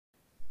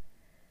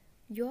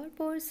Your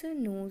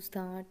person knows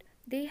that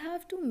they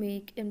have to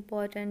make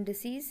important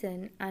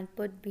decisions and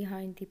put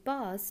behind the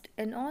past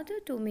in order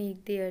to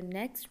make their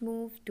next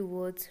move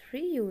towards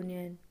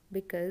reunion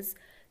because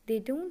they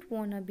don't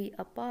want to be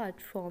apart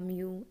from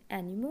you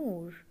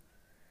anymore.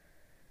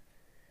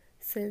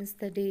 Since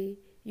the day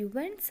you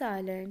went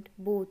silent,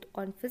 both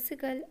on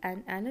physical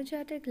and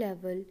energetic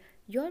level,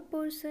 your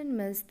person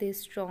missed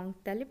this strong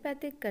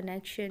telepathic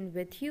connection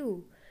with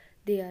you.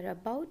 They are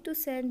about to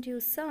send you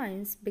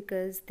signs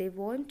because they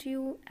want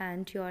you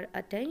and your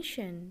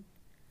attention.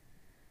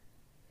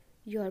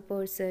 Your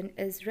person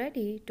is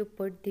ready to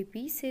put the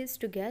pieces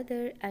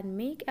together and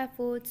make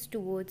efforts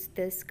towards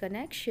this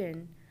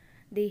connection.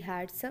 They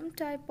had some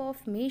type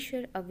of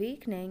major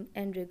awakening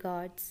in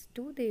regards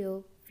to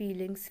their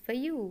feelings for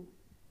you.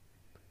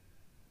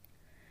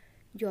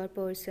 Your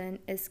person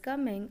is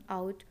coming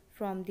out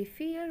from the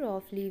fear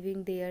of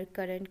leaving their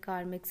current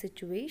karmic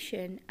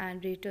situation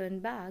and return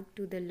back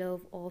to the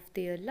love of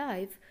their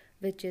life,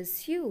 which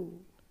is you.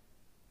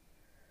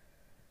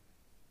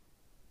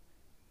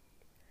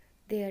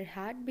 There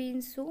had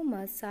been so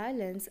much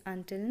silence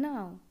until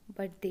now,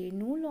 but they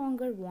no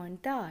longer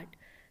want that.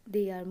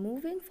 They are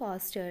moving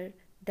faster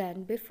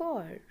than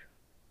before.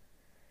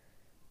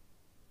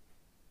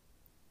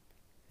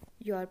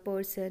 Your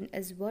person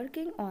is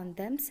working on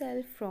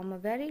themselves from a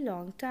very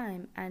long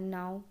time and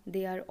now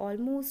they are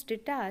almost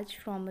detached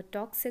from a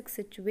toxic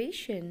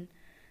situation.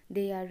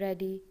 They are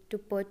ready to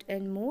put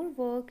in more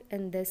work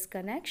in this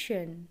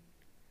connection.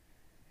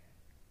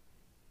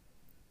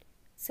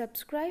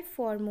 Subscribe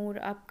for more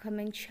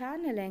upcoming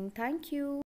channeling. Thank you.